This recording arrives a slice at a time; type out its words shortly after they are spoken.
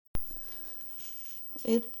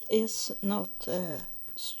It is not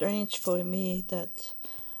strange for me that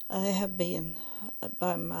I have been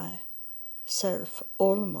by myself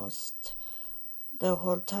almost the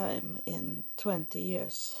whole time in 20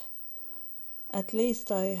 years. At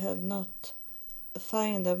least I have not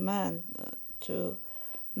found a man to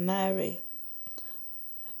marry,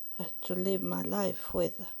 to live my life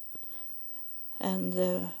with.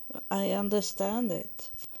 And I understand it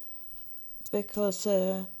because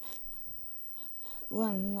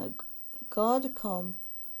when God come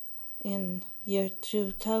in year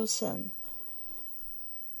 2000,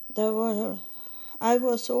 I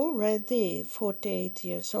was already 48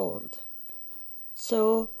 years old.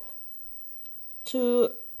 So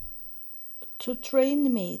to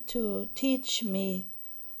train me, to teach me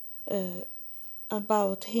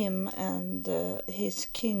about him and his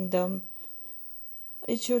kingdom,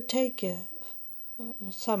 it should take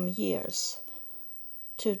some years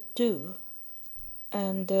to do.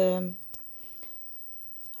 And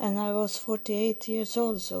I was 48 years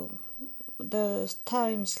old, so the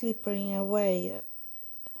time slipping away,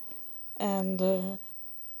 and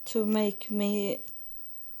to make me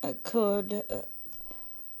could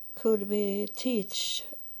be teach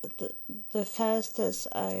the fastest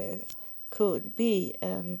I could be,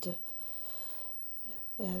 and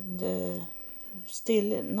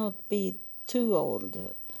still not be too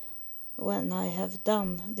old when I have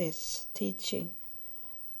done this teaching,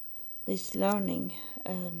 this learning.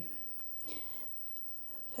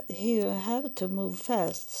 You have to move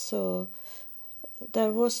fast, so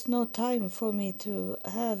there was no time for me to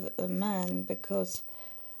have a man, because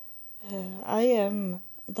I am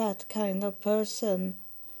that kind of person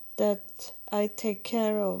that I take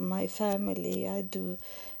care of my family. I do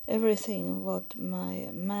everything what my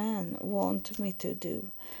man wants me to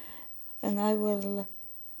do. And I will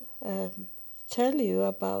tell you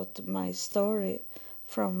about my story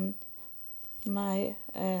from my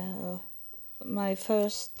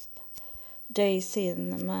first days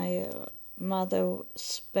in my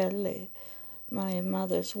mother's belly, my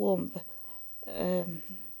mother's womb,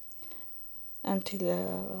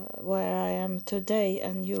 until where I am today,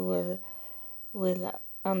 and you will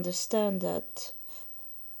understand that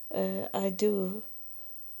I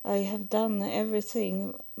have done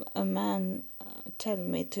everything a man tell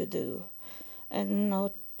me to do, and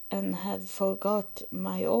have forgot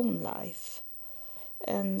my own life,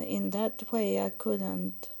 and in that way I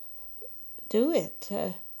couldn't do it.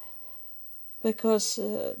 Because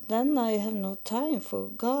then I have no time for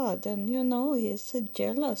God, and He's a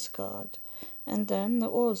jealous God, and then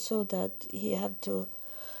also that He have to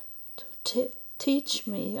teach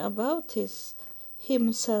me about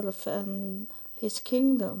Himself and His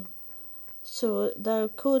kingdom. So there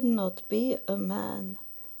could not be a man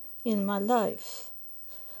in my life.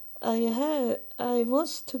 I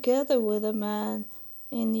was together with a man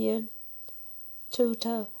in year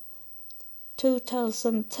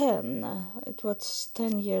 2010. It was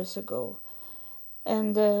 10 years ago,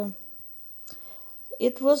 and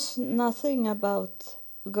it was nothing about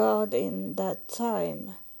God in that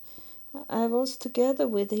time. I was together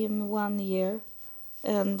with him 1 year,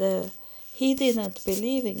 and he didn't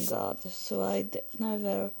believe in God, so I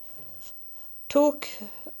never talk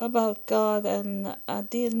about God, and I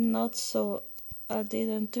didn't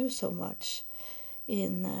do so much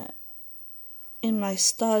in my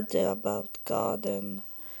study about God, and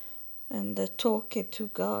the talking to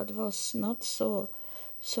God was not so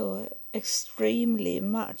extremely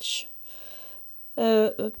much.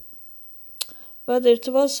 But it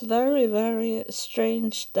was very, very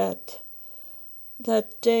strange that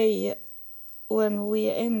day when we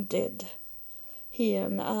ended, he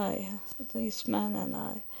and I, this man and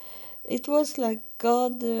I. It was like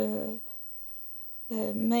God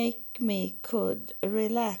make me could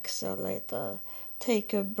relax a little,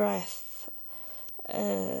 take a breath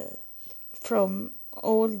from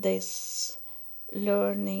all this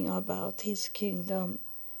learning about his kingdom.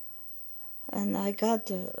 And I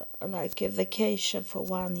got like a vacation for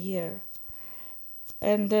 1 year,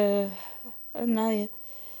 and I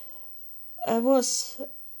was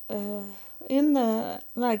in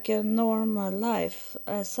like a normal life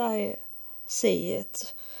as I see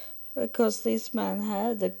it, because this man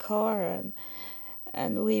had a car, and I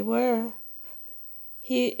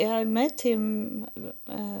met him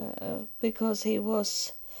because he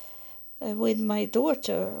was with my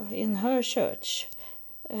daughter in her church,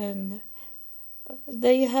 and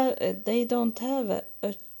they don't have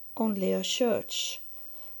only a church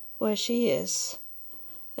where she is.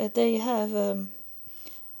 They have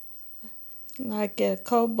like a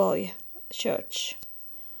cowboy church,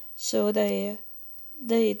 so they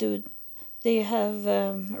do they have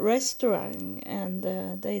restaurant, and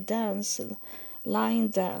they dance line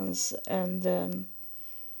dance, and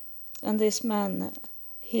this man,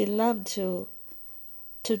 he loved to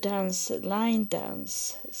dance line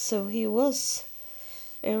dance. So he was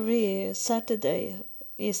every Saturday,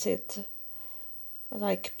 is it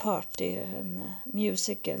like party and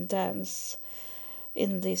music and dance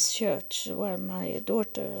in this church where my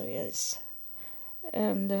daughter is.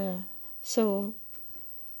 And so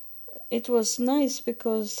it was nice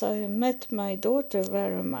because I met my daughter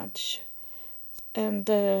very much. And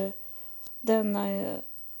then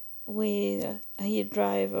he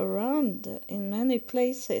drive around in many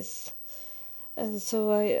places. And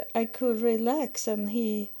so I could relax, and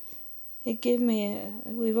he gave me,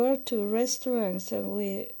 we were to restaurants,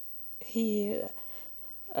 and he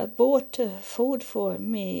bought food for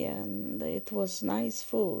me, and it was nice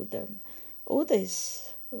food, and all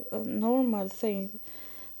this normal thing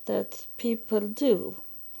that people do.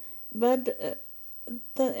 But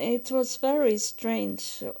it was very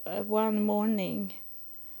strange one morning.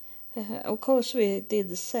 Of course we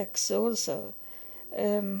did sex also.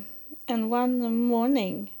 And one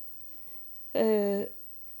morning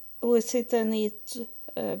we sit and eat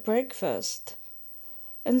breakfast.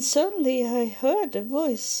 And suddenly I heard a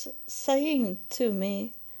voice saying to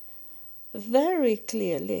me very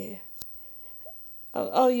clearly,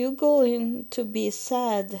 "Are you going to be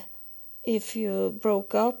sad if you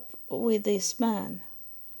broke up with this man?"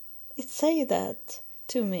 It said that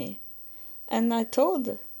to me. And I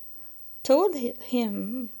told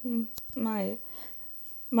him,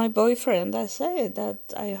 my boyfriend, I said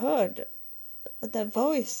that I heard the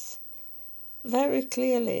voice very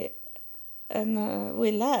clearly, and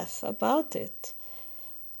we laugh about it.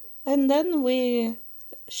 And then we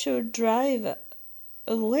should drive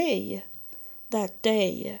away that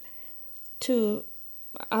day to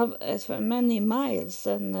many miles,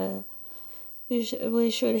 and we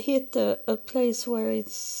should hit a place where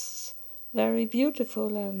it's very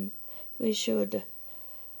beautiful, and we should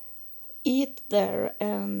eat there,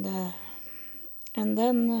 and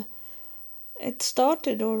then it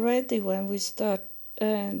started already when we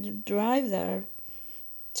drive there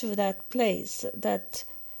to that place, that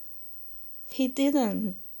he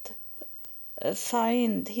didn't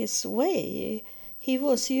find his way. He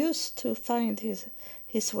was used to find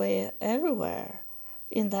his way everywhere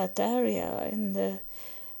in that area, and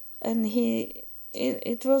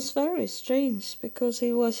it was very strange because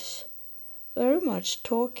he was very much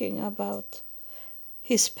talking about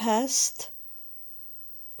his past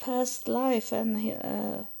life,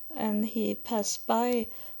 and he passed by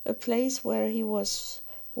a place where he was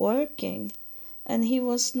working, and he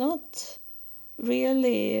was not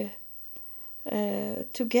really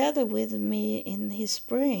together with me in his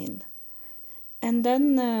brain. And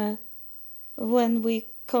then when we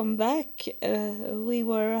come back, we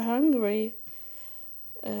were hungry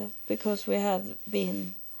because we have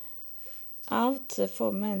been out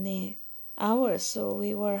for many hours, so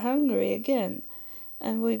we were hungry again.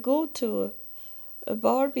 And we go to a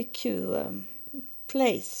barbecue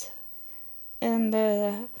place, and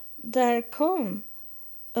there come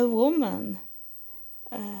a woman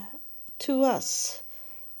to us.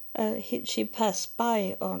 She passed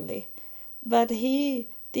by only, but he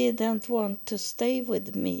didn't want to stay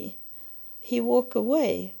with me. He walked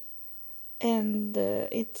away, and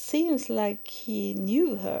it seems like he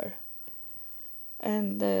knew her,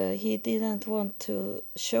 and he didn't want to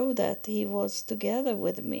show that he was together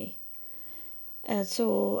with me. And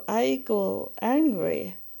so I go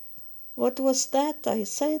angry. "What was that?" I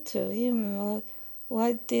said to him.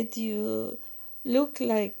 "Why did you look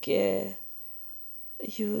like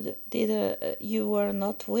you were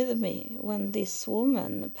not with me when this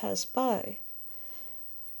woman passed by?"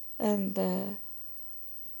 And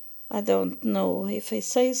I don't know if he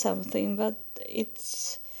say something, but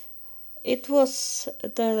it was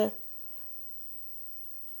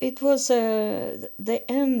the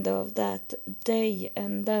end of that day.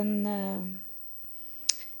 And then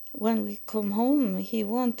when we come home, he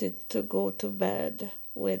wanted to go to bed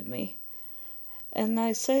with me, and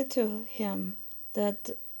I said to him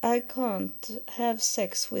that I can't have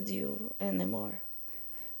sex with you anymore.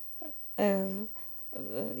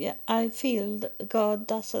 I feel God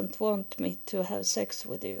doesn't want me to have sex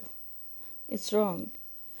with you. It's wrong.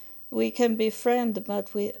 We can be friends,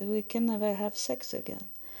 but we can never have sex again.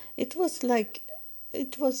 It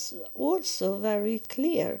was also very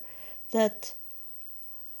clear that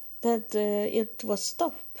it was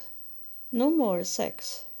stop. No more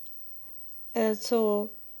sex.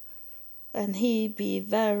 And he be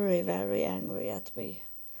very, very angry at me.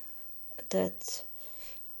 That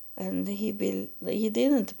and he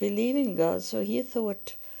didn't believe in God, so he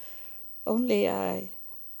thought only I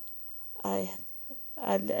lie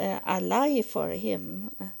for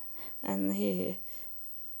him, and he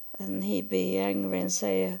be angry and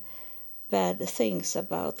say bad things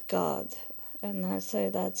about God. And I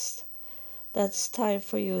say that's time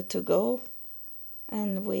for you to go,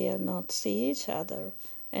 and we'll not see each other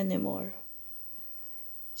anymore.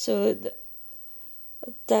 So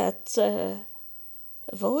that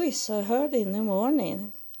voice I heard in the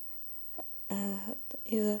morning,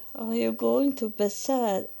 are you going to be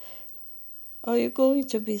sad? Are you going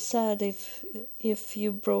to be sad if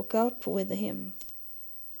you broke up with him?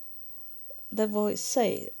 The voice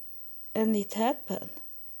said, and it happened.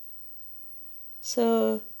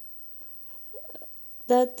 So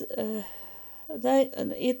that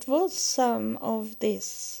it was some of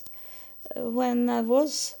this. When I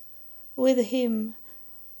was with him,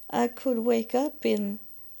 I could wake up in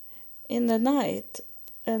the night,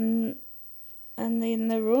 and in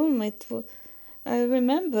the room I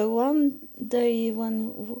remember one day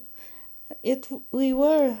when we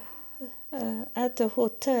were at a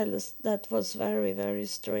hotel that was very, very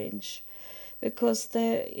strange, because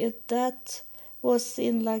that was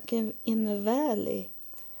in a valley,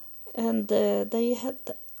 and they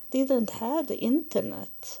didn't have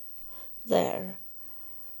internet there,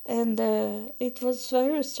 and it was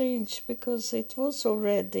very strange because it was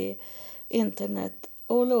already internet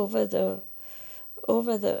all over the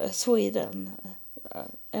Sweden,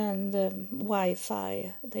 and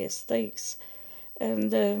Wi-Fi, these things,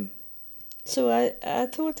 and so I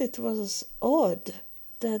thought it was odd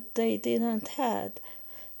that they didn't had,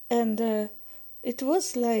 and it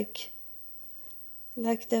was like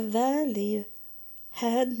the valley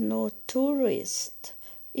had no tourist,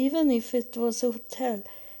 even if it was a hotel.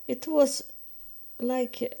 It was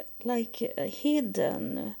like a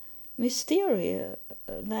hidden, mysterious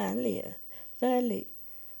valley,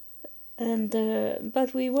 and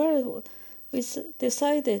but we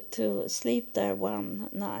decided to sleep there one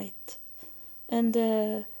night, and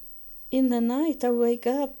in the night I wake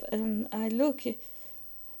up and I look,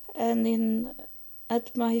 and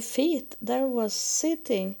at my feet there was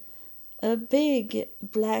sitting a big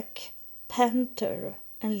black panther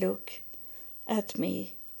and look at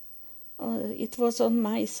me. It was on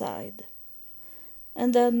my side.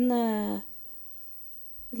 And then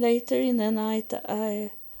later in the night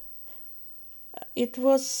it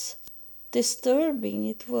was disturbing.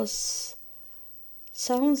 It was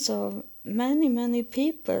sounds of many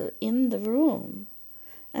people in the room.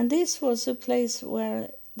 And this was a place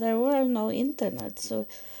where there were no internet, so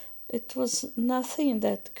it was nothing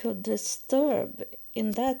that could disturb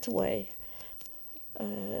in that way.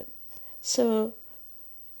 So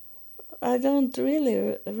I don't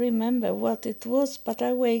really remember what it was, but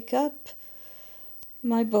I wake up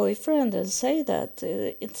my boyfriend and say that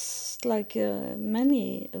it's like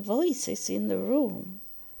many voices in the room,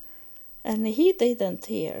 and he didn't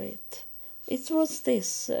hear it. It was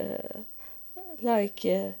this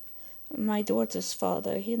my daughter's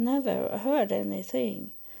father. He never heard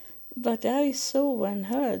anything, but I saw and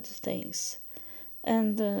heard things,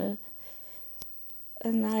 and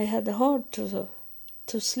I had hard to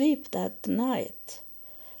sleep that night.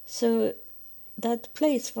 So that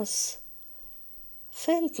place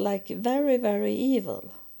felt like a very, very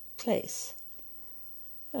evil place.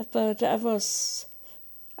 But I was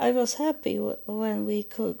happy when we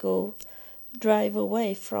could go drive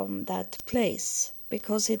away from that place,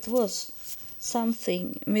 because it was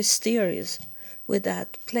something mysterious with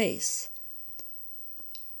that place.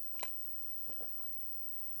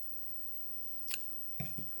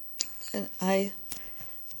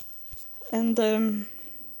 And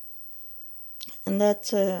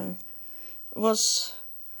that was,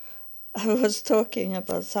 I was talking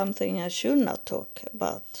about something I should not talk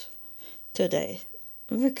about today,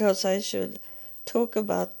 because I should talk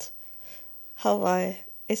about how I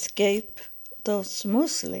escape those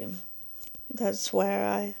Muslims. That's where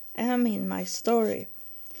I am in my story.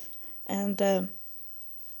 And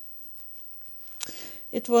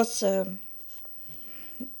it was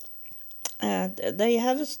they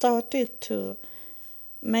have started to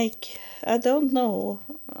make, I don't know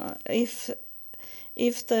if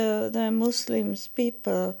the Muslims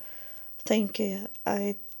people think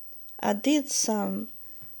I did some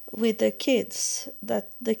with the kids,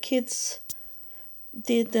 that the kids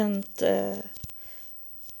didn't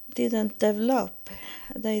develop,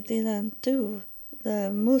 they didn't do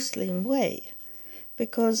the Muslim way,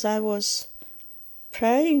 because I was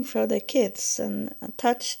praying for the kids and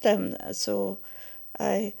touched them, so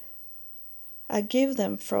I give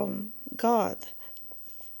them from God.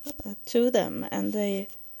 to them, and they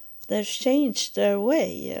changed their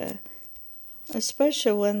way,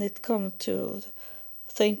 especially when it comes to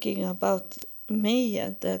thinking about me,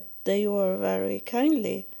 that they were very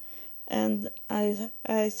kindly. And I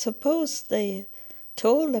suppose they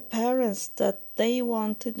told the parents that they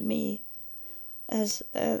wanted me as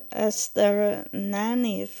their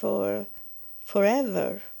nanny for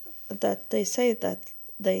forever, that they say that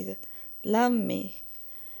they love me.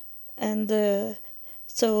 And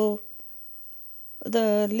so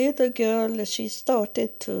the little girl, she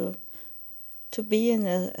started to be in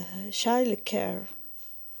a child care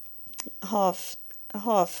half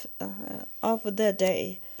of the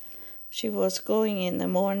day. She was going in the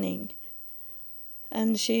morning,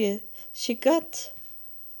 and she got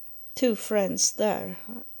two friends there,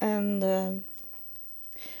 and the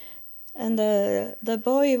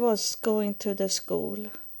boy was going to the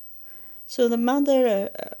school. So the mother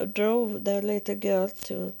drove the little girl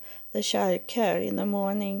to the child care in the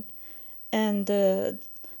morning, and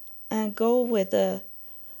go with the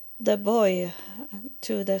boy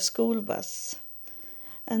to the school bus.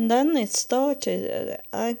 And then it started.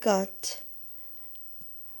 I got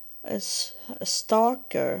a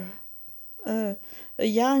stalker, a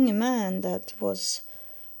young man that was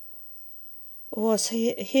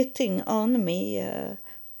hitting on me,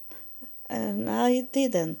 and I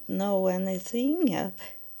didn't know anything.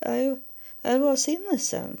 I was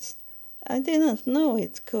innocent. I didn't know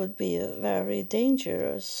it could be very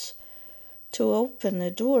dangerous to open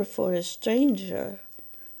a door for a stranger.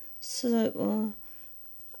 So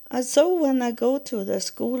I saw when I go to the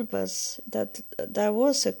school bus that there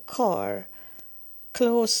was a car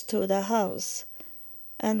close to the house,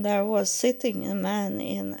 and there was sitting a man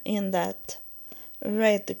in that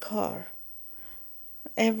red car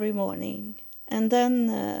every morning. And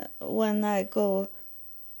then when I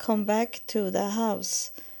come back to the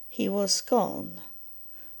house, he was gone.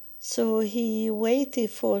 So he waited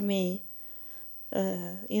for me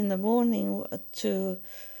in the morning to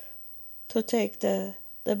take the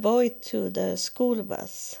boy to the school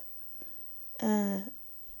bus.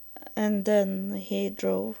 And then he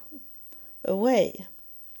drove away.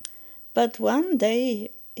 But one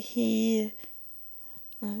day he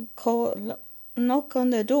knocked on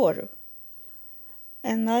the door,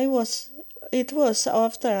 and it was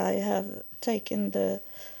after I have taken the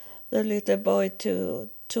little boy to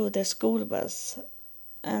the school bus,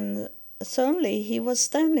 and suddenly he was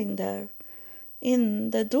standing there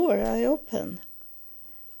in the door I opened,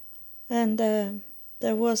 and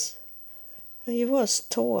he was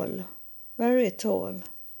tall, very tall,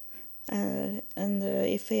 and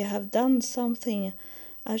if he have done something,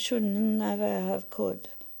 I should never have could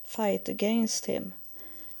fight against him.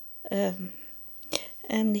 And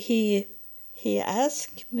he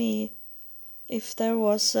asked me if there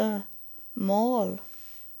was a mall,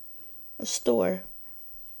 a store,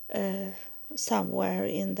 somewhere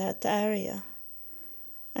in that area.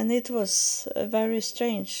 And it was a very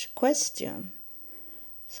strange question.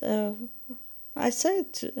 So I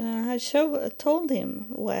told him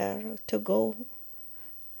where to go,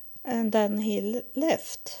 and then he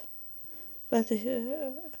left. But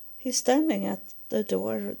he's standing at the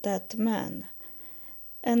door, that man.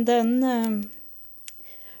 And then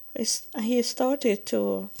he started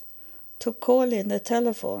to call in the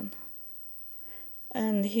telephone,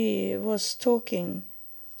 and he was talking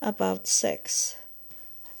about sex,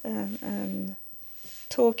 and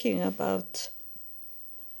talking about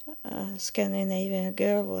Scandinavian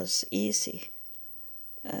girl was easy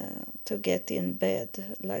to get in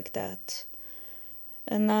bed like that.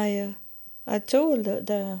 And I told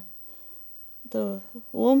the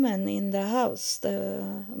woman in the house,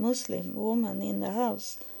 the Muslim woman in the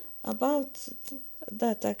house, about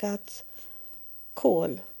that I got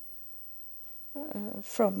call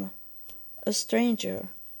from a stranger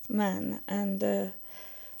man, and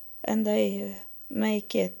they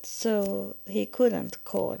make it so he couldn't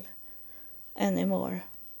call anymore.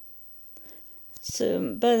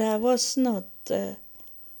 So, but I was not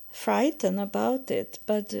frightened about it,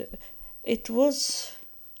 but it was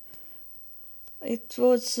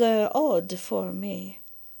odd for me,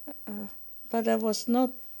 but I was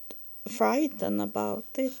not frightened about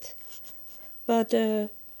it. But I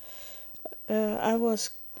was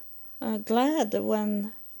glad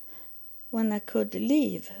when I could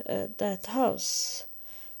leave that house,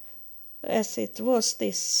 as it was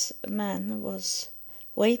this man was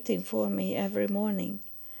waiting for me every morning,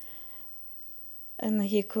 and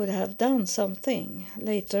he could have done something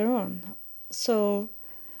later on. So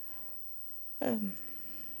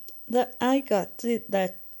I got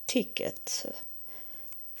that ticket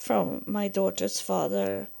from my daughter's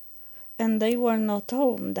father, and they were not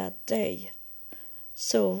home that day.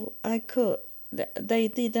 So they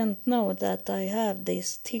didn't know that I have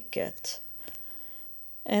this ticket,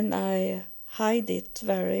 and I hide it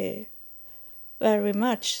very, very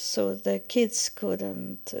much so the kids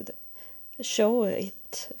couldn't show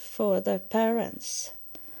it for their parents.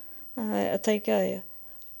 I think I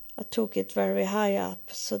took it very high up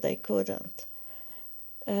so they couldn't.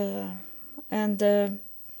 And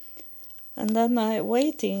then I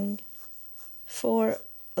waiting for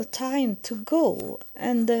a time to go,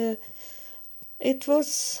 and it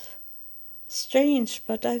was strange,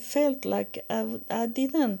 but I felt like I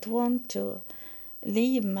didn't want to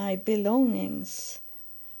leave my belongings.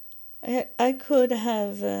 I could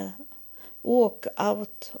have walked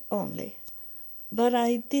out only, but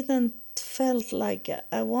I didn't felt like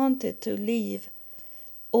I wanted to leave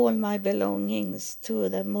all my belongings to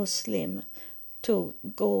the Muslim to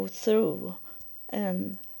go through,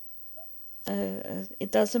 and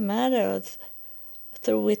it doesn't matter,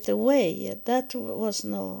 threw it away. That was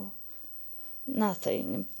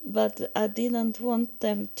nothing, but I didn't want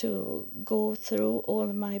them to go through all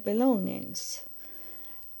my belongings.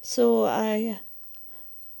 So I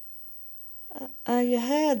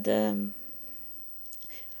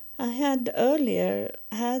had earlier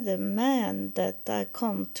had a man that I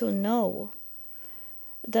come to know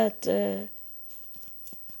that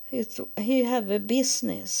he have a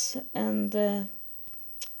business, and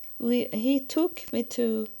he took me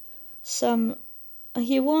to some.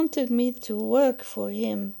 He wanted me to work for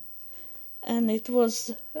him, and it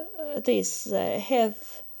was this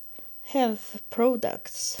health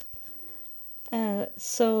products.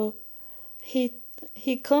 So he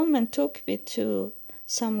come and took me to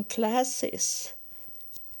some class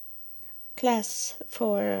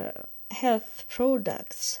for health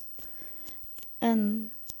products,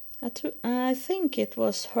 and I think it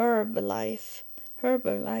was Herbalife,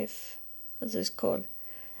 as it's called,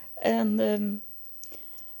 and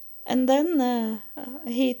then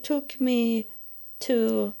he took me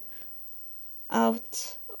to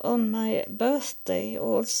out on my birthday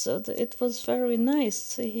also. It was very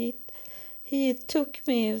nice. He took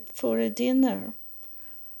me for a dinner,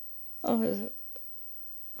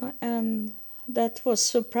 and that was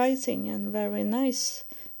surprising and very nice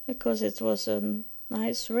because it was a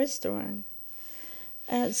nice restaurant.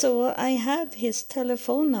 So I had his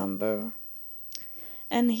telephone number,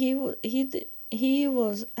 and he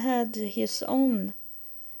had his own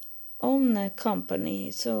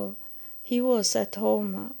company, so he was at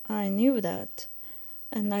home. I knew that,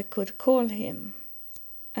 and I could call him,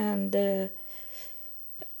 and I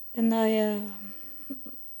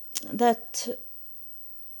that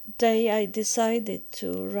day I decided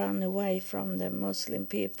to run away from the Muslim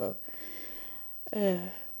people.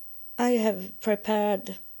 I have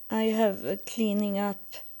prepared. I have cleaning up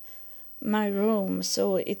my room,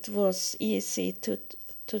 so it was easy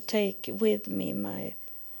to take with me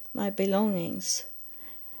my belongings.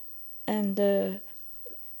 And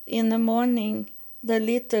in the morning, the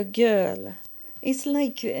little girl, it's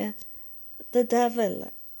like the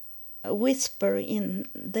devil whisper in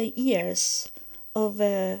the ears of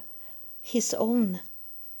his own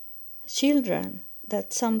children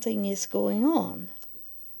that something is going on.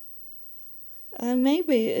 And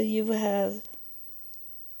maybe you have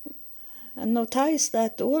noticed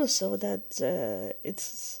that also, that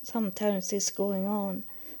it's sometimes it's going on,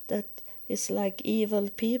 that it's like evil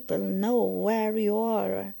people know where you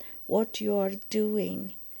are and what you are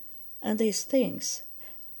doing and these things.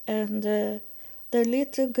 And the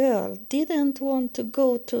little girl didn't want to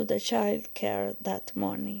go to the child care that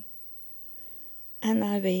morning, and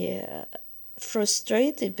I be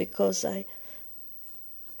frustrated because I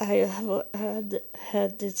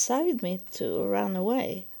had decided me to run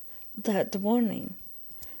away that morning,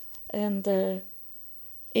 and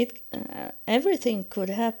everything could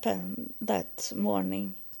happen that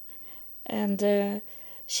morning, and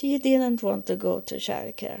she didn't want to go to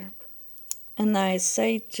childcare, and I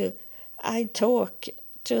talk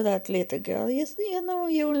to that little girl. You know,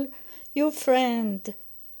 your friend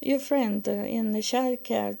in the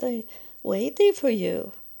childcare, they waiting for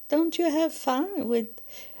you. Don't you have fun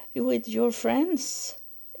with your friends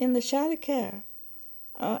in the childcare?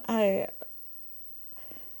 I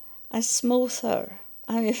smooth her.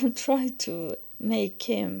 I try to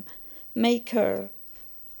make her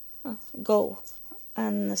go,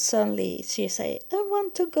 and suddenly she say, "I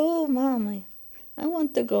want to go, mommy. I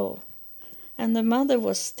want to go." And the mother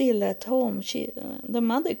was still at home. The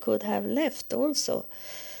mother could have left also,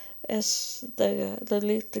 as the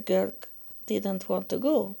little girl didn't want to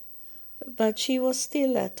go. but she was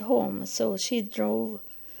still at home, so she drove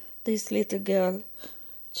this little girl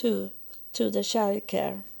to the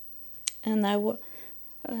childcare, and I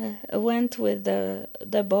went with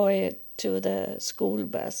the boy to the school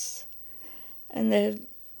bus, and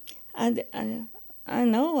I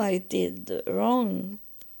know I did wrong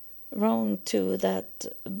to that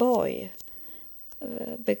boy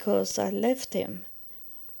because I left him,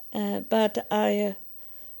 but I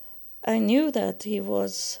knew that he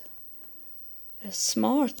was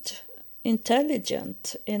smart,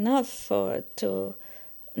 intelligent enough to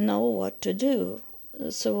know what to do.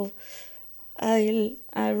 So I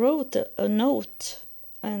wrote a note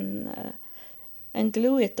and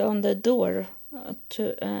glued it on the door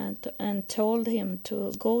and told him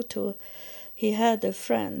to go to. He had a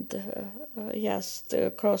friend just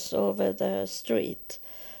across over the street.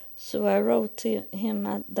 So I wrote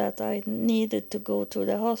him that I needed to go to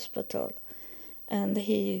the hospital, and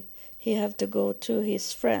he had to go to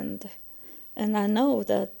his friend. And I know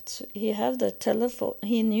that he had the telephone.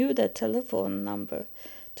 He knew the telephone number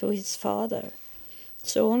to his father.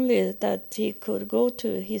 So only that he could go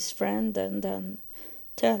to his friend and then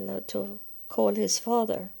tell her to call his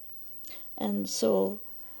father. And so,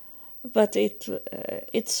 but it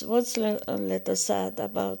was a little sad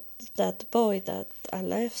about that boy that I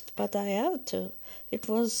left, but I had to. It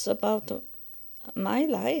was about my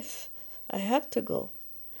life. I have to go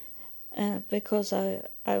because I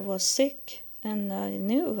was sick and I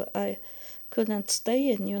knew I couldn't stay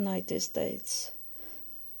in United States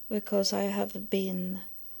because I have been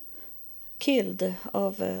killed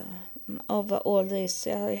of all this.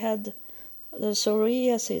 I had the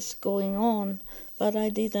psoriasis going on, but I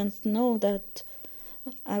didn't know that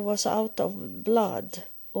I was out of blood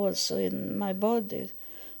also in my body.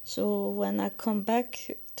 So when I come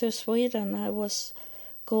back to Sweden, I was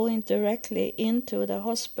going directly into the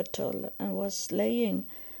hospital and was laying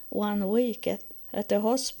 1 week at the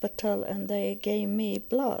hospital, and they gave me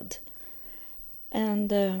blood.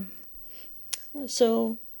 And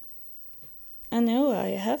so I know I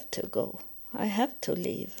have to go. I have to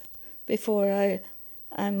leave before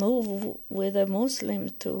I move with a Muslim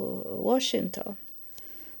to Washington.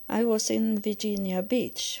 I was in Virginia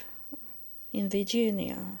Beach, in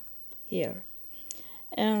Virginia, here,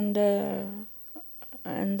 and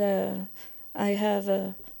I have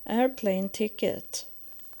an airplane ticket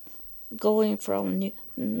going from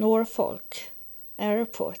Norfolk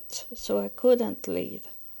Airport, so I couldn't leave.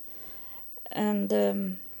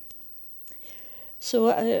 And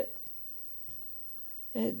so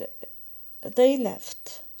they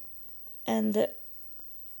left, and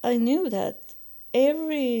I knew that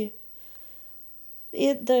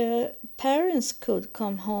the parents could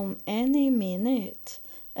come home any minute,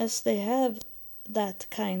 as they have that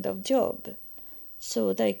kind of job,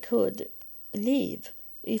 so they could leave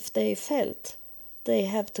if they felt they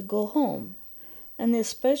have to go home. And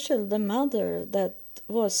especially the mother that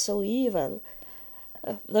was so evil.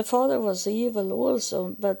 The father was evil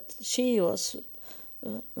also, but she was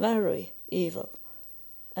very evil,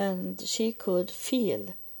 and she could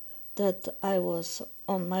feel that I was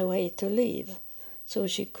on my way to leave, so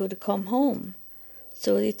she could come home.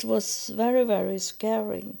 So it was very, very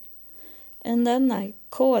scary. And then I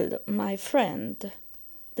called my friend,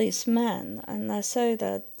 this man, and I said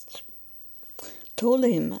that, told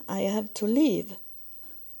him I have to leave.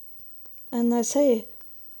 And I say,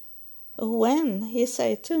 when? He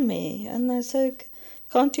said to me, and I said,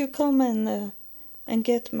 can't you come and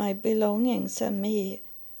get my belongings and me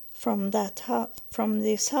from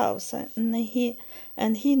this house? And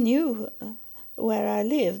he knew where I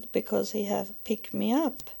lived because he had picked me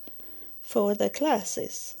up for the class.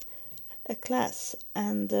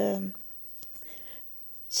 And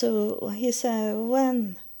so he said,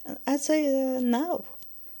 when? I say, now.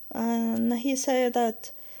 And he said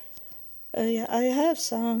that I have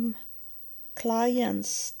some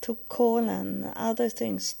clients to call and other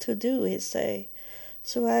things to do, he say.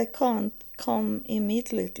 So I can't come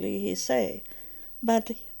immediately, he say.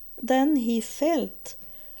 But then he felt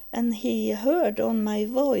and he heard on my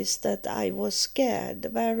voice that I was scared,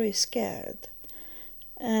 very scared.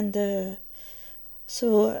 And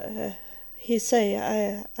so he say,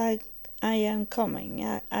 I am coming.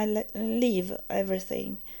 I leave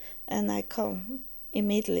everything and I come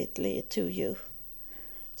immediately to you.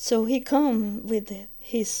 So he come with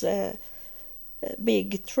his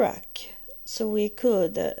big truck, so we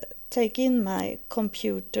could take in my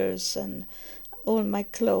computers and all my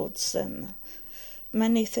clothes and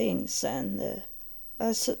many things. And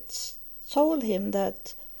I told him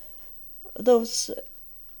that those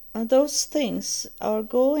things are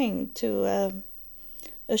going to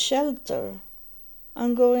a shelter.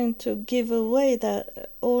 I'm going to give away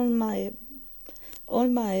all my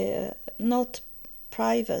not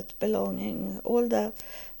private belonging, all the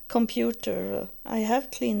computer. I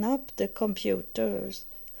have cleaned up the computers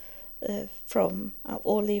from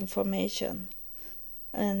all information,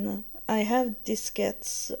 and I have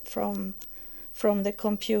diskettes from the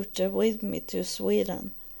computer with me to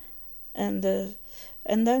Sweden, and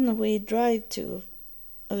then we drive to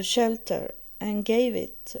a shelter and gave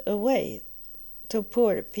it away to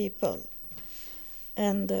poor people,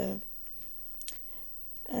 and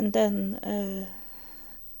then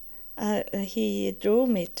he drew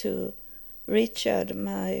me to Richard,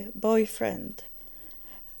 my boyfriend,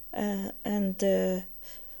 and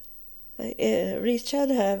Richard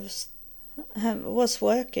was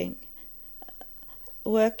working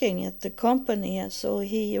at the company, so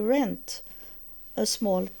he rent a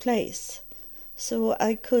small place, so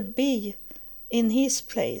I could be in his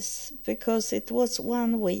place because it was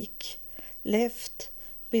 1 week left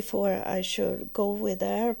before I should go with the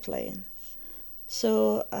airplane.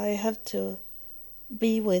 So I have to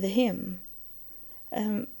be with him.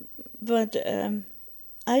 But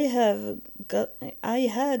I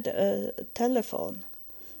had a telephone,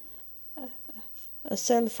 a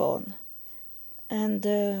cell phone, and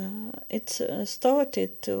it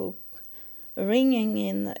started to ringing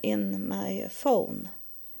in my phone,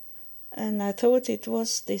 and I thought it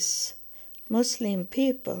was this Muslim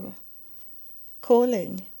people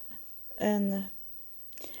calling, and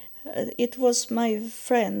it was my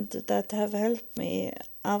friend that have helped me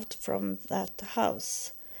out from that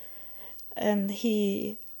house, and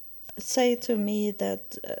he said to me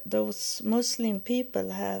that those Muslim people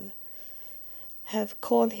have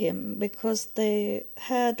called him because they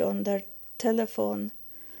had on their telephone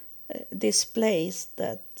displays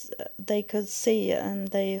that they could see, and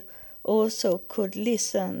they also could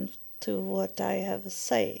listen to what I have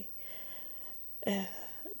say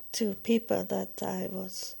to people that I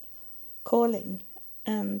was calling,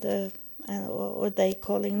 and or they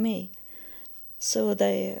calling me. So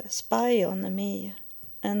they spy on me,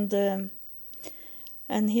 and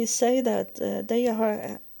he say that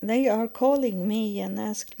they are calling me and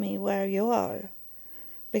ask me where you are,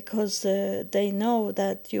 because they know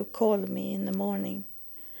that you call me in the morning,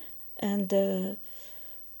 and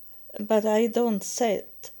but I don't say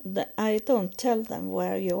it. I don't tell them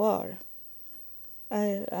where you are.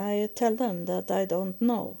 I tell them that I don't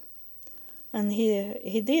know, and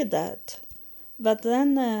he did that, but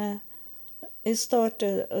then he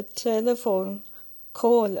started a telephone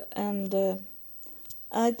call, and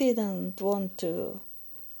I didn't want to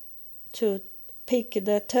pick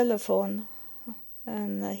the telephone,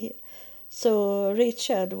 and so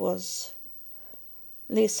Richard was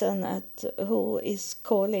listen at who is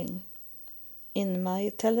calling in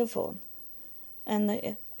my telephone,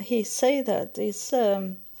 and he say that it's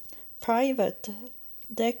private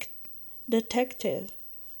detective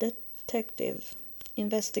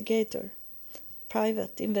investigator,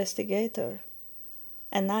 private investigator,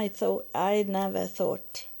 and I never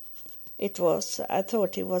thought it was. I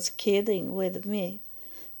thought he was kidding with me,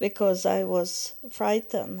 because I was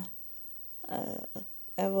frightened.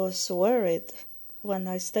 I was worried when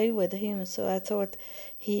I stayed with him, so I thought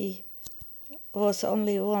he was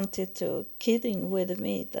only wanted to kidding with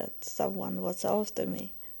me, that someone was after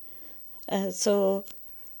me. So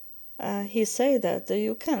he said that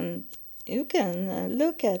you can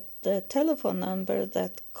look at the telephone number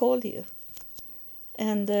that called you,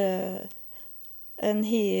 and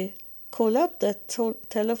he called up the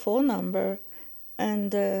telephone number,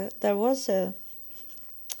 and there was a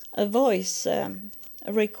voice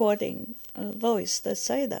recording, a voice that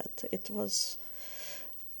say that it was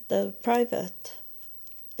the private,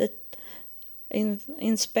 the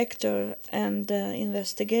inspector and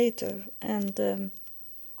investigator, and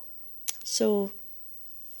so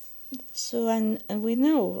and we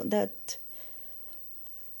know that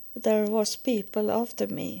there was people after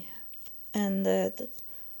me, and that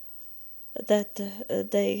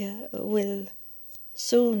they will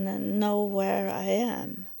soon know where I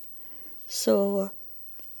am. So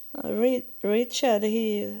Richard,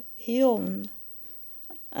 he owned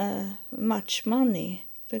much money,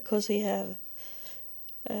 because he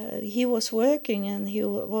was working, and he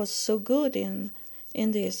was so good in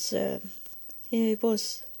this. He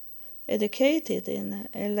was educated in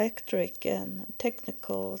electric and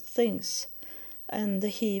technical things, and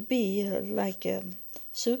he be like a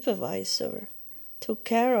supervisor, took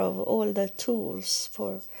care of all the tools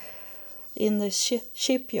in the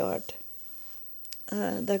shipyard.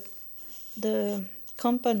 The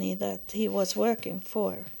company that he was working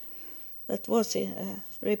for, that was in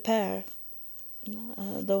repair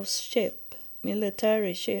those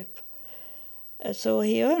military ship. So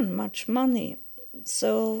he earned much money.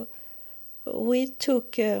 So we go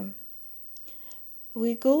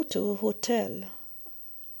to a hotel,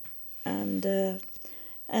 and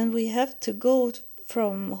we have to go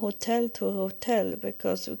from hotel to hotel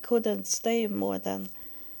because we couldn't stay more than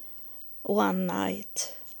one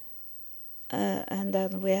night, and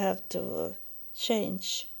then we have to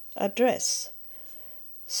change address,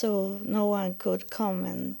 so no one could come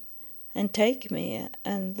and take me,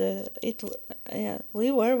 and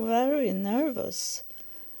we were very nervous.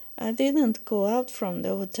 I didn't go out from the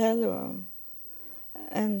hotel room,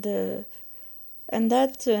 and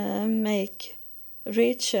that make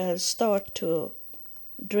Richard start to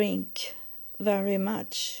drink very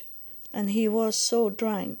much, and he was so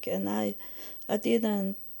drunk, and I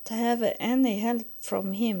didn't have any help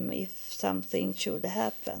from him if something should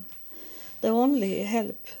happen. The only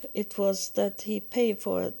help it was that he paid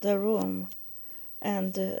for the room,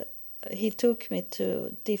 and he took me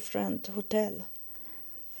to different hotel.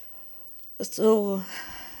 So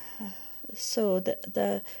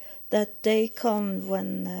that day come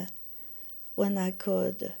when I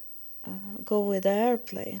could go with the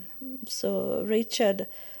airplane. So Richard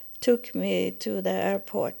took me to the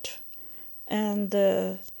airport, and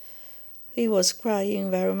he was crying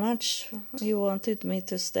very much. He wanted me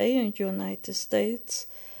to stay in the United States,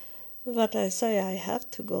 but I say I have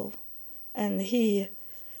to go. And he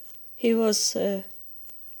was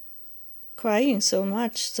crying so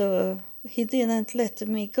much, so he didn't let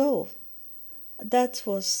me go. That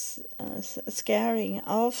was scaring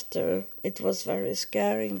after. It was very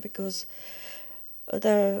scaring because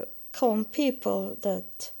there come people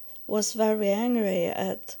that was very angry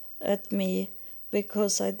at me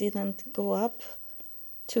because I didn't go up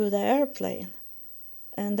to the airplane,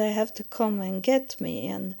 and they have to come and get me,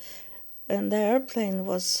 and the airplane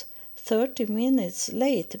was 30 minutes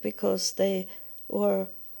late because they were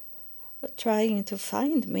trying to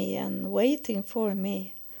find me and waiting for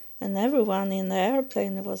me, and everyone in the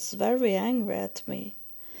airplane was very angry at me.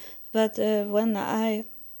 But when I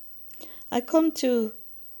come to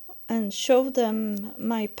and show them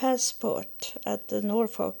my passport at the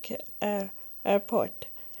Norfolk airport,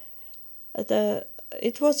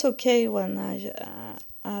 it was okay when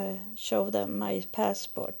I showed them my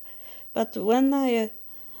passport, but when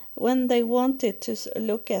they wanted to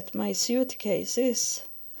look at my suitcases,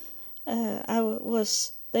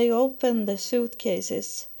 they opened the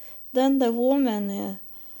suitcases. Then the woman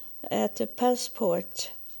at the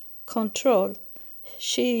passport control,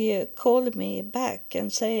 she called me back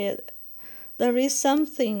and said, "There is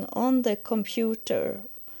something on the computer.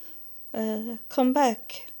 Come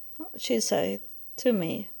back," she said to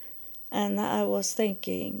me. And I was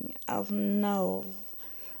thinking, oh no,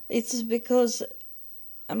 it's because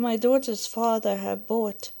my daughter's father had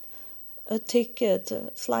bought a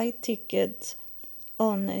flight ticket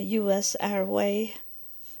on US Airway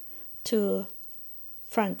to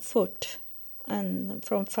Frankfurt, and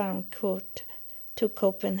from Frankfurt to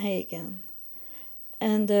Copenhagen.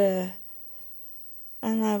 And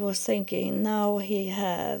I was thinking, now he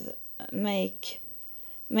have make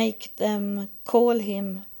them call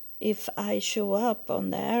him if I show up on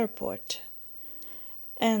the airport.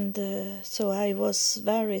 And so I was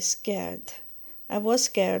very scared. I was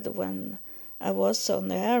scared when I was on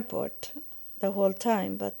the airport the whole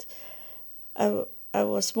time, but I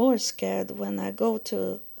was more scared when I go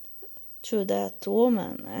to that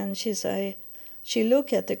woman, and she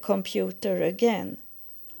look at the computer again,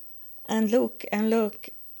 and look,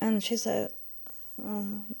 and she said,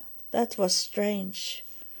 that was strange.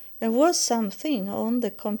 There was something on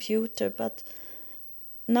the computer, but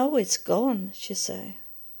now it's gone, she said.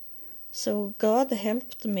 So God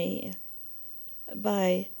helped me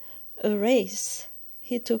by erase.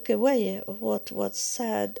 He took away what was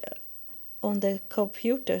said on the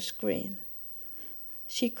computer screen.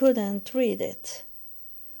 She couldn't read it.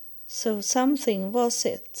 So something was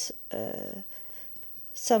it,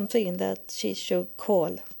 something that she should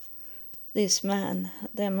call this man,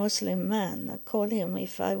 the Muslim man, call him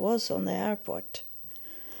if I was on the airport.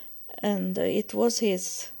 And it was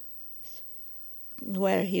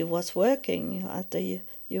where he was working at the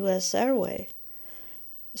US Airway.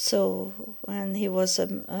 So, and he was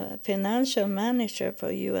a financial manager for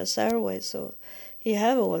US Airways, so he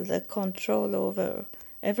have all the control over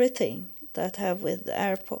everything that have with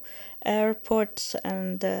airports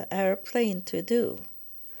and airplane to do.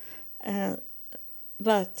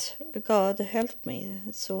 But God helped me,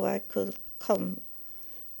 so I could come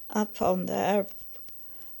up on the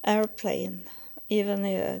airplane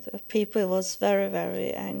even people was very,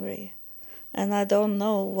 very angry. And I don't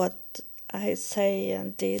know what I say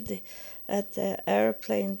and did at the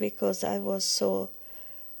airplane because I was so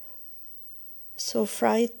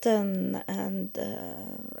frightened and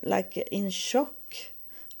like in shock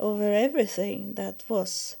over everything that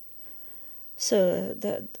was. So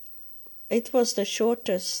that it was the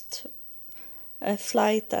shortest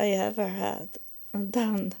flight I ever had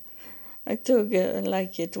done. I took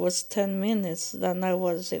like it was 10 minutes. Then I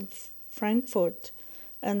was in Frankfurt,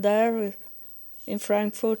 and there in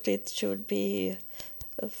Frankfurt it should be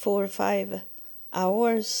 4 or 5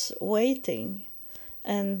 hours waiting.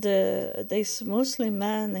 And this Muslim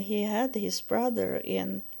man, he had his brother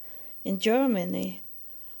in Germany.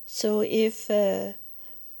 So if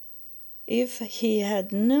he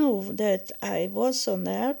had known that I was on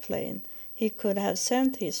the airplane, he could have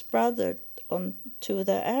sent his brother on to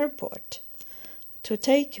the airport to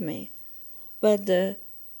take me. But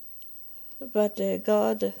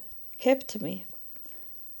God kept me.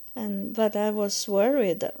 But I was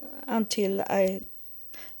worried until I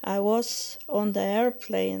was on the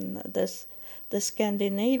airplane, the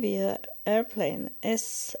Scandinavia airplane,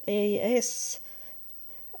 SAS,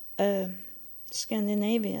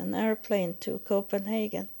 Scandinavian airplane to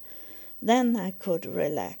Copenhagen. Then I could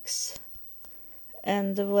relax.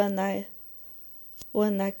 And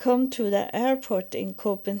when I come to the airport in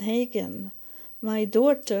Copenhagen, my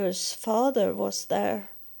daughter's father was there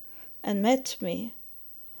and met me,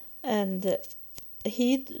 and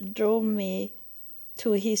he drove me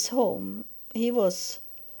to his home. He was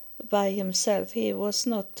by himself. He was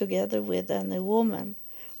not together with any woman,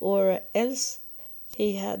 or else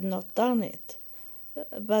he had not done it.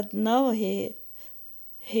 But now he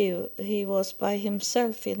was by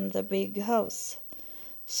himself in the big house.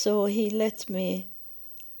 So he let me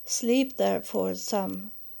sleep there for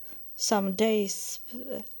some days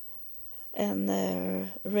and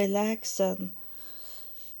relax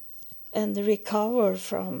and recover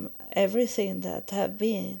from everything that had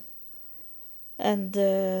been. And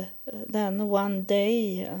then one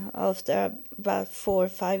day, after about 4 or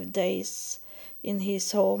 5 days in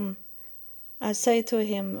his home, I say to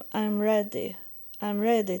him, I'm ready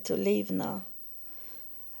to leave now.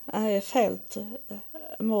 I felt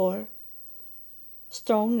more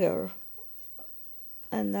stronger,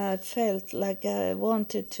 and I felt like I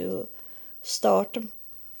wanted to start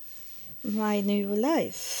my new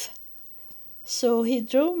life. So he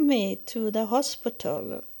drove me to the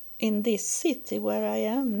hospital in this city where I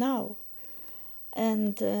am now,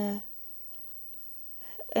 and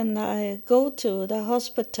I go to the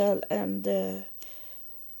hospital, and they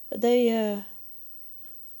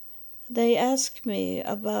ask me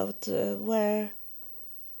about where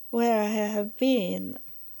I have been,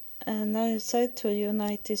 and I said to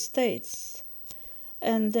United States,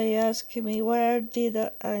 and they ask me where did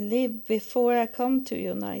I live before I come to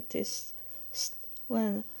United States,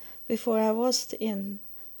 before I was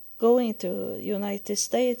going to United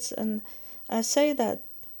States, and I say that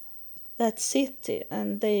city,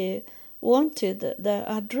 and they wanted the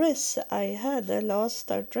address I had, the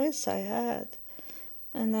last address I had,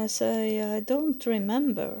 and I say I don't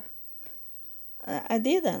remember. I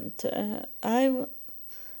didn't. I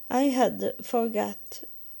had forgot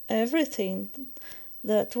everything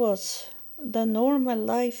that was the normal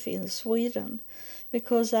life in Sweden,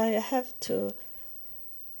 because I have to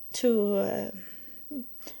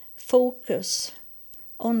focus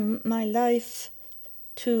on my life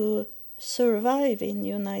to survive in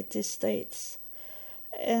United States,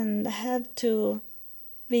 and have to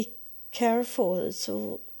be careful.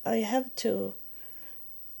 So I have to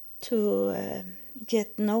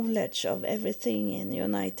get knowledge of everything in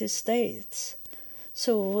United States.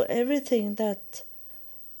 So everything that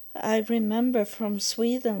I remember from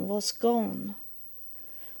Sweden was gone.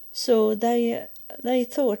 So they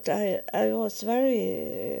thought I was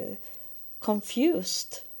very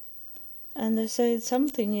confused, and they said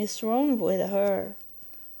something is wrong with her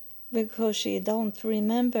because she don't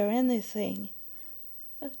remember anything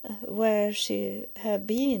where she had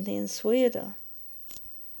been in Sweden.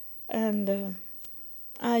 And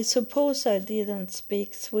I suppose I didn't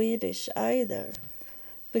speak Swedish either,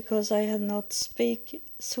 because I had not speak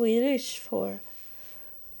Swedish for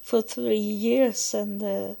 3 years,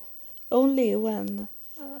 and only when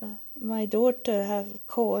my daughter have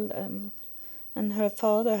called and her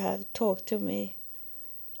father have talked to me,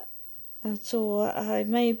 and so I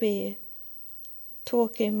may be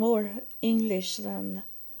talking more English than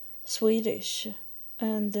Swedish,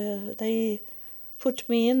 and they put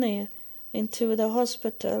me into the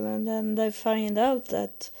hospital, and then they find out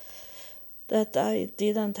that that I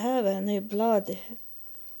didn't have any blood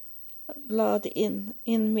in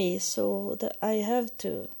me, so that I have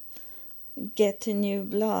to get new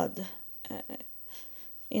blood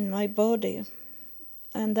in my body.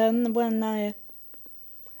 And then when I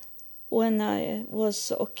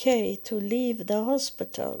was okay to leave the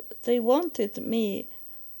hospital, they wanted me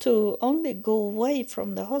to only go away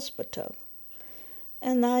from the hospital.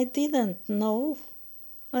 And I didn't know.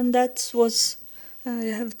 And that was, I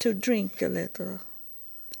have to drink a little.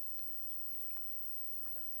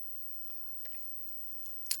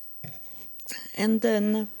 And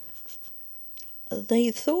then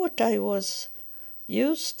they thought I was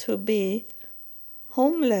used to be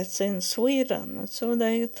homeless in Sweden, so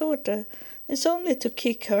they thought it's only to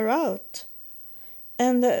kick her out.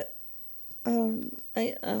 And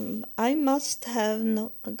I must have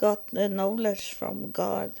got the knowledge from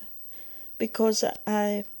God, because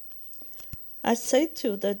I said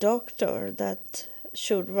to the doctor that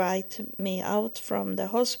should write me out from the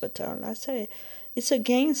hospital, I say, it's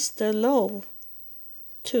against the law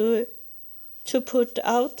to put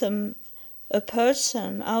out a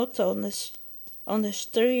person out on the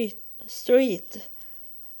street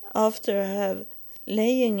after have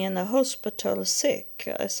laying in a hospital sick.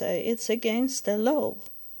 I say, it's against the law.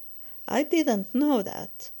 I didn't know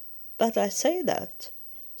that, but I say that.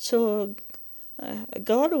 So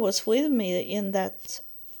God was with me in that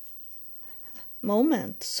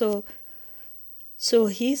moment. So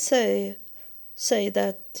he say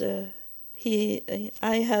that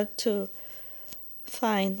I had to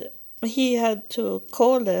find. He had to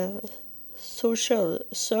call a social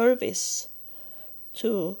service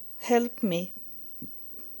to help me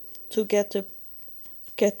to get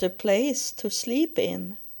a place to sleep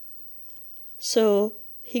in. So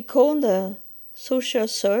he called a social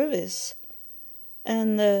service,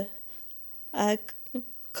 and I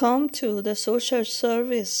come to the social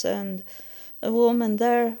service, and a woman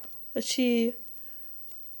there, she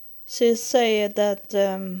said that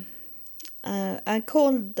I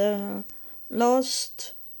called the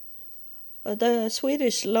last. The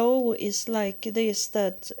Swedish law is like this,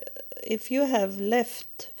 that if you have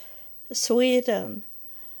left Sweden,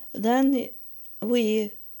 then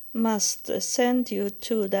we must send you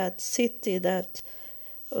to that city that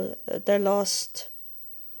the last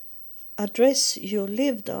address you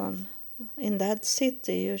lived on. In that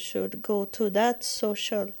city you should go to that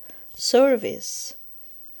social service.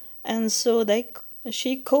 And so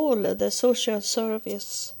she called the social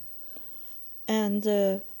service, and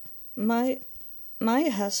my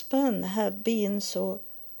husband had been so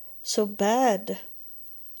bad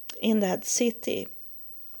in that city.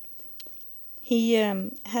 He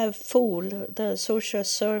have fooled the social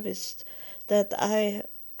service that I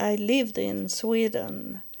lived in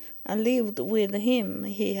Sweden. I lived with him,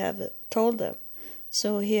 he have told them.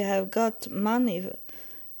 So he have got money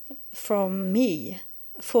from me,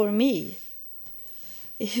 for me.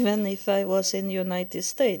 Even if I was in United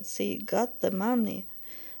States, he got the money.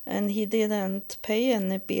 And he didn't pay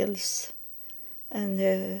any bills.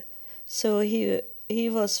 And so he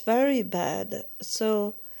was very bad.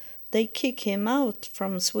 So they kicked him out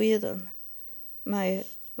from Sweden, my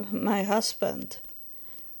husband.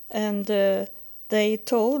 And they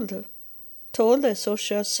told the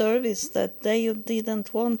social service that they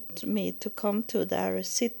didn't want me to come to their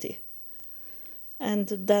city. And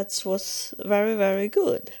that was very, very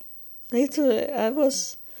good. I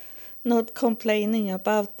was not complaining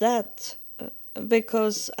about that,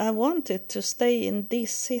 because I wanted to stay in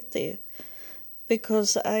this city,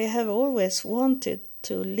 because I have always wanted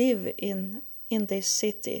to live in this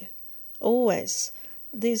city, always.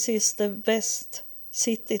 This is the best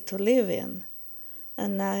city to live in,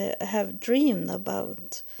 and I have dreamed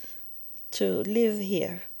about to live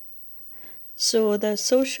here. So the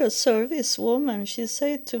social service woman, she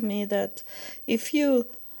said to me that if you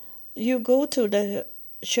go to the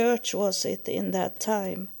church, was it in that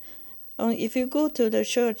time, if you go to the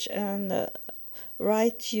church and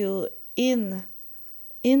write you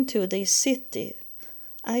into this city,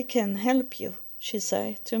 I can help you, she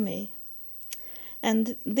said to me.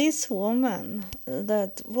 And this woman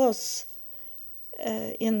that was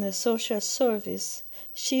in the social service,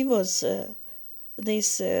 she was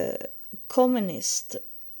this communist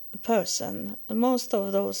person. Most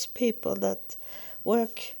of those people that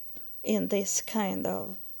work in this kind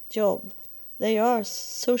of job, they are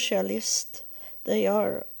socialist, they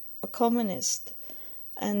are a communist,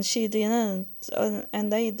 and she didn't,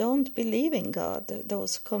 and they don't believe in God,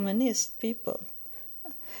 those communist people.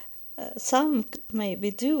 Some maybe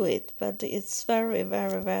do it, but it's very,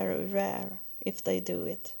 very, very rare if they do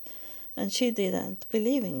it. And she didn't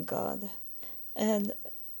believe in God. And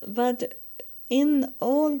but in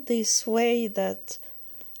all this way that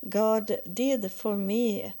God did for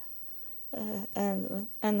me, and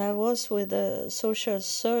I was with the social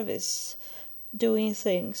service doing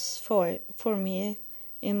things for me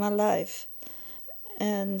in my life,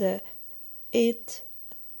 and it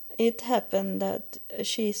it happened that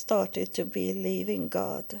she started to believe in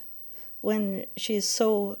God when she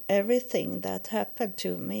saw everything that happened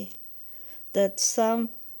to me, that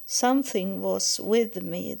something was with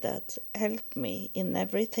me that helped me in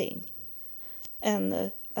everything.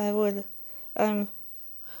 And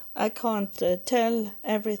I can't tell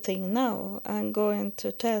everything now. I'm going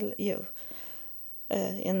to tell you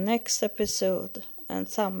in next episode and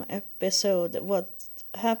some episode what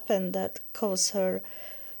happened that caused her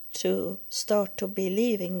to start to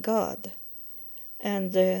believe in God.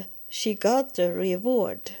 And she got the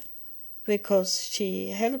reward because she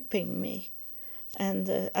helping me.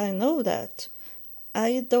 And I know that.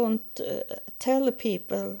 I don't tell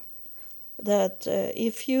people that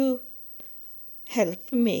if you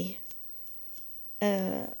help me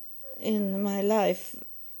in my life,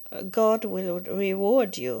 God will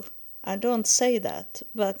reward you. I don't say that,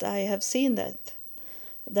 but I have seen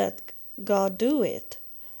that God do it.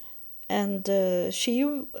 And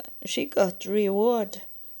she got reward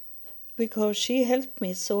because she helped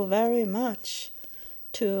me so very much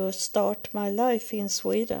to start my life in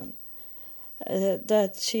Sweden.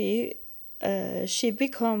 That she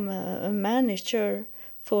became a manager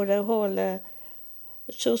for the whole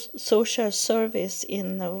social service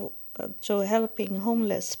in to helping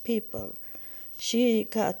homeless people. She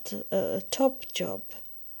got a top job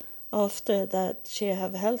after that she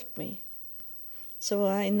have helped me. So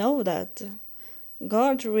I know that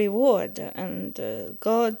God reward and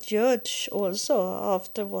God judge also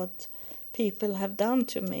after what people have done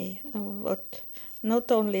to me, and what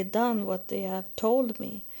not only done what they have told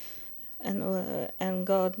me, and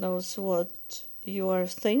God knows what you are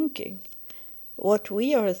thinking, what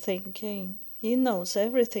we are thinking. He knows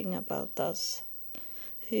everything about us.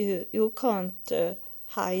 You can't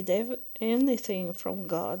hide anything from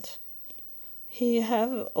God. He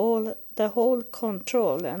have the whole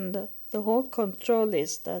control, and the whole control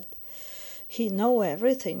is that he know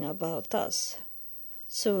everything about us.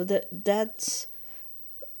 So that's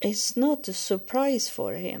it's not a surprise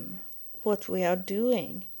for him what we are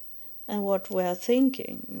doing and what we are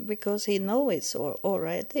thinking, because he knows it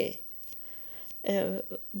already.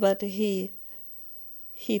 But he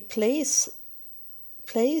place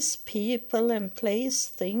people and place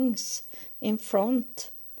things in front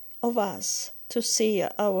of us to see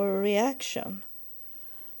our reaction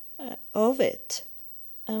of it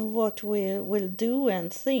and what we will do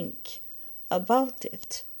and think about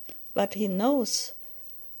it. But he knows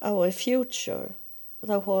our future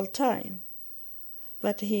the whole time.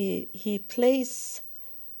 But he plays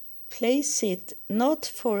it not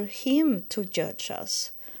for him to judge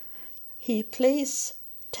us. He plays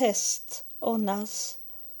tests on us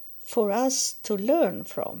for us to learn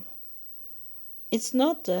from. It's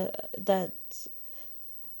not that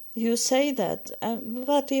you say that,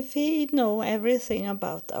 but if he know everything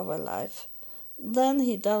about our life, then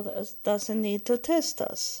he doesn't need to test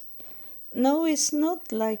us. No, it's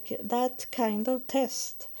not like that kind of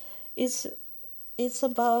test. It's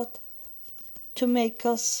about to make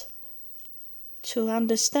us to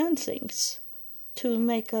understand things, to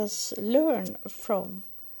make us learn from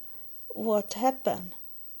what happened.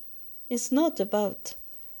 It's not about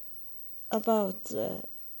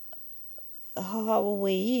how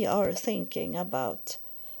we are thinking about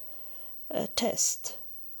a test.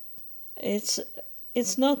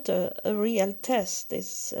 It's not a real test.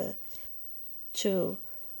 It's to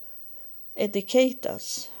educate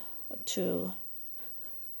us, to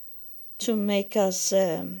make us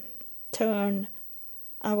turn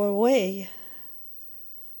our way.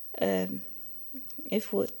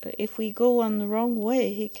 If we go on the wrong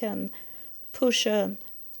way, he can push an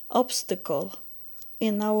obstacle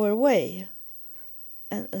in our way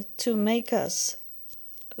and to make us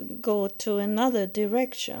go to another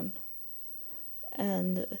direction.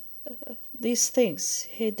 And these things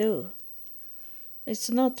he do. It's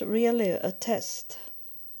not really a test,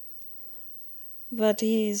 but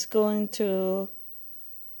he is going to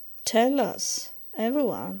tell us,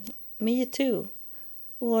 everyone, me too,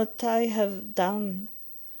 what I have done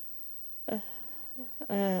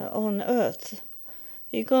on earth.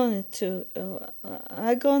 You're going to,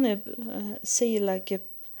 I'm gonna see like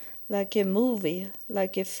a movie,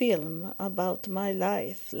 like a film about my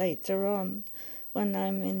life later on when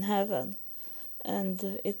I'm in heaven.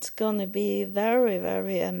 And it's gonna be very,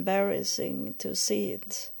 very embarrassing to see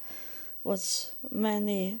it. was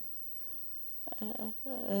many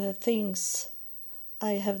things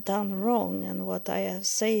I have done wrong and what I have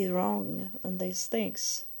said wrong and these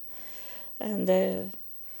things. And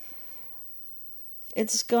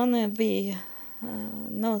it's gonna be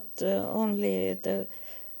not only the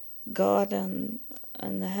God and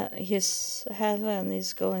his heaven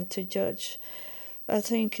is going to judge. I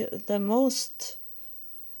think the most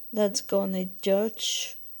that's gonna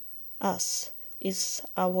judge us is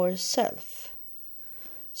ourself.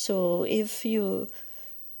 So if you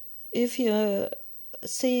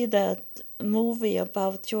see that movie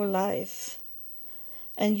about your life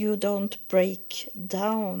and you don't break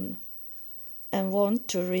down and want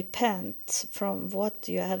to repent from what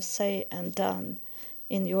you have said and done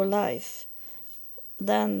in your life,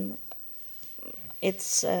 then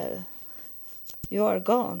it's you are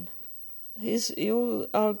gone. You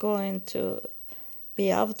are going to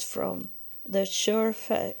be out from the sure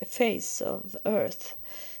face of earth.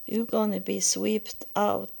 You're going to be swept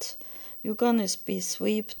out. You're going to be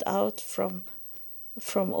swept out from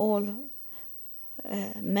all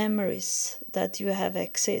memories that you have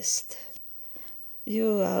exist.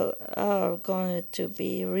 You are going to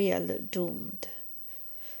be real doomed.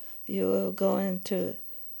 You are going to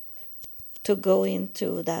go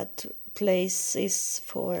into that places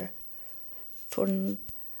for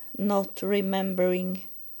not remembering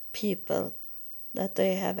people that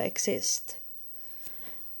they have exist.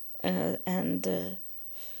 And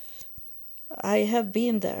I have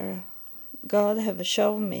been there. God have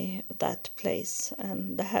shown me that place,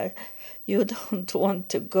 and you don't want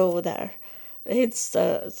to go there. It's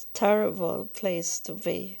a terrible place to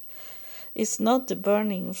be. It's not the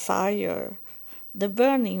burning fire. The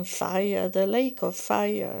burning fire, the lake of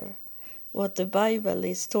fire, what the Bible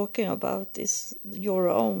is talking about is your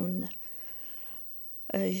own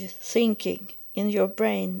thinking in your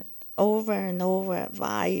brain over and over.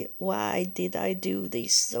 Why did I do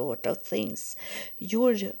these sort of things?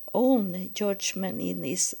 Your own judgment in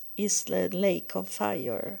this is the lake of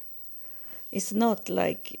fire. It's not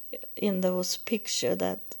like in those pictures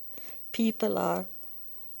that people are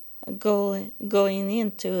going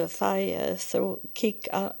into a fire, kick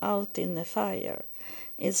out in the fire.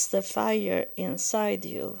 It's the fire inside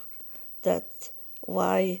you that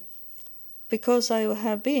why, because I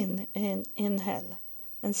have been in hell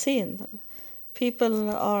and seen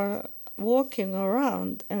people are walking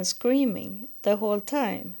around and screaming the whole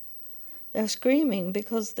time. They're screaming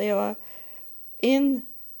because they are in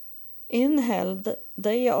hell.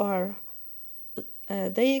 They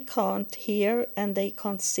can't hear and they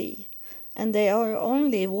can't see, and they are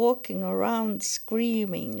only walking around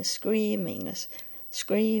screaming.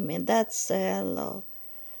 That's the hell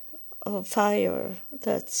of fire.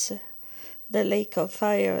 That's the lake of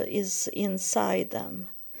fire is inside them.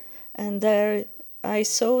 And there I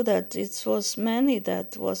saw that it was many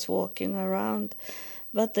that was walking around,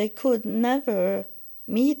 but they could never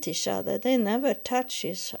meet each other. They never touch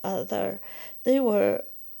each other. They were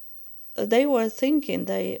thinking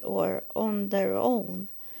they were on their own,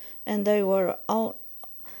 and they were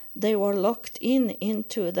locked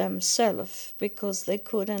into themselves because they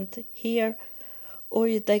couldn't hear or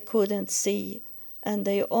they couldn't see, and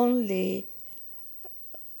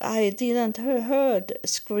I didn't heard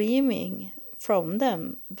screaming from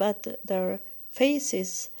them, but their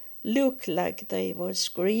faces looked like they were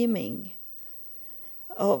screaming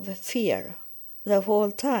of fear the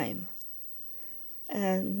whole time.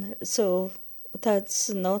 And so that's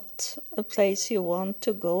not a place you want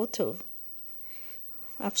to go to.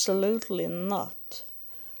 Absolutely not.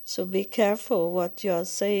 So be careful what you are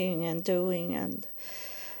saying and doing and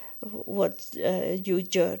what you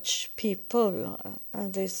judge people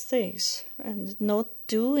and these things, and not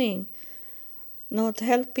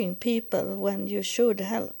helping people when you should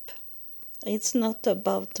help. It's not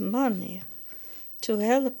about money. To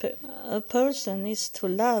help a person is to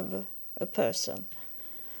love a person.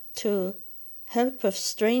 To help a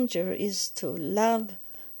stranger is to love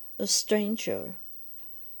a stranger.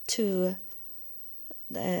 To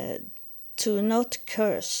not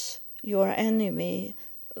curse your enemy,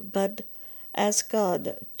 but ask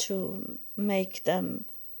God to make them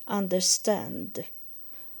understand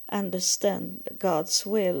God's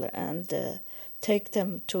will and take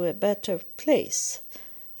them to a better place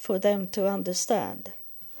for them to understand,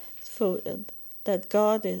 that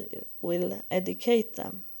God will educate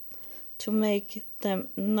them, to make them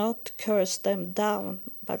not curse them down,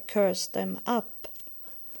 but curse them up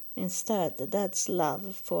instead. That's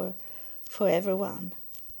love for everyone,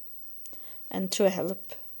 and to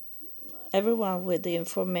help everyone with the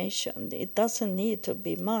information. It doesn't need to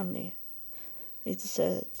be money. It's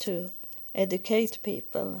to educate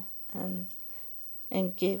people and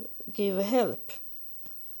give help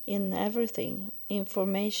in everything.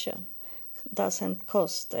 Information doesn't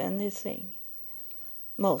cost anything.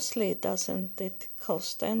 Mostly doesn't it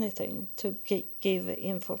cost anything to give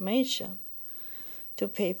information to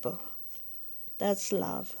people. That's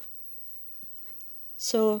love.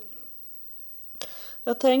 So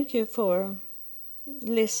thank you for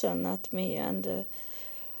listen at me, and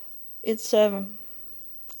it's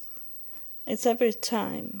every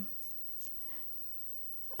time.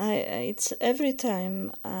 It's every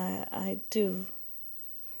time I do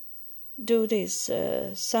this.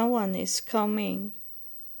 Someone is coming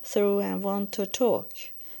through and want to talk,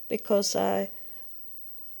 because I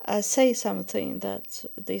say something that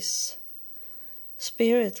this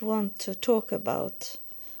spirit want to talk about.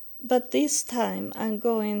 But this time I'm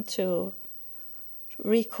going to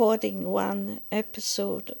recording one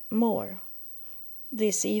episode more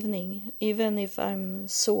this evening, even if I'm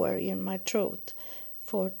sore in my throat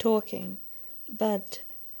for talking. But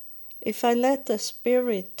if I let the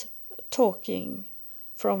spirit talking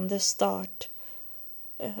from the start,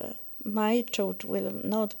 my throat will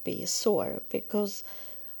not be sore, because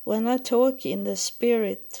when I talk in the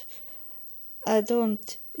spirit, I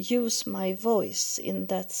don't use my voice in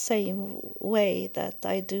that same way that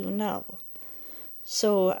I do now.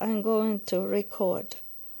 So I'm going to record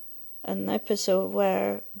an episode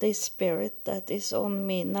where this spirit that is on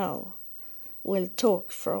me now will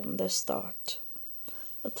talk from the start.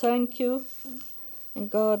 Thank you,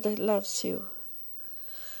 and God loves you.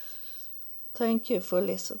 Thank you for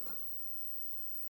listening.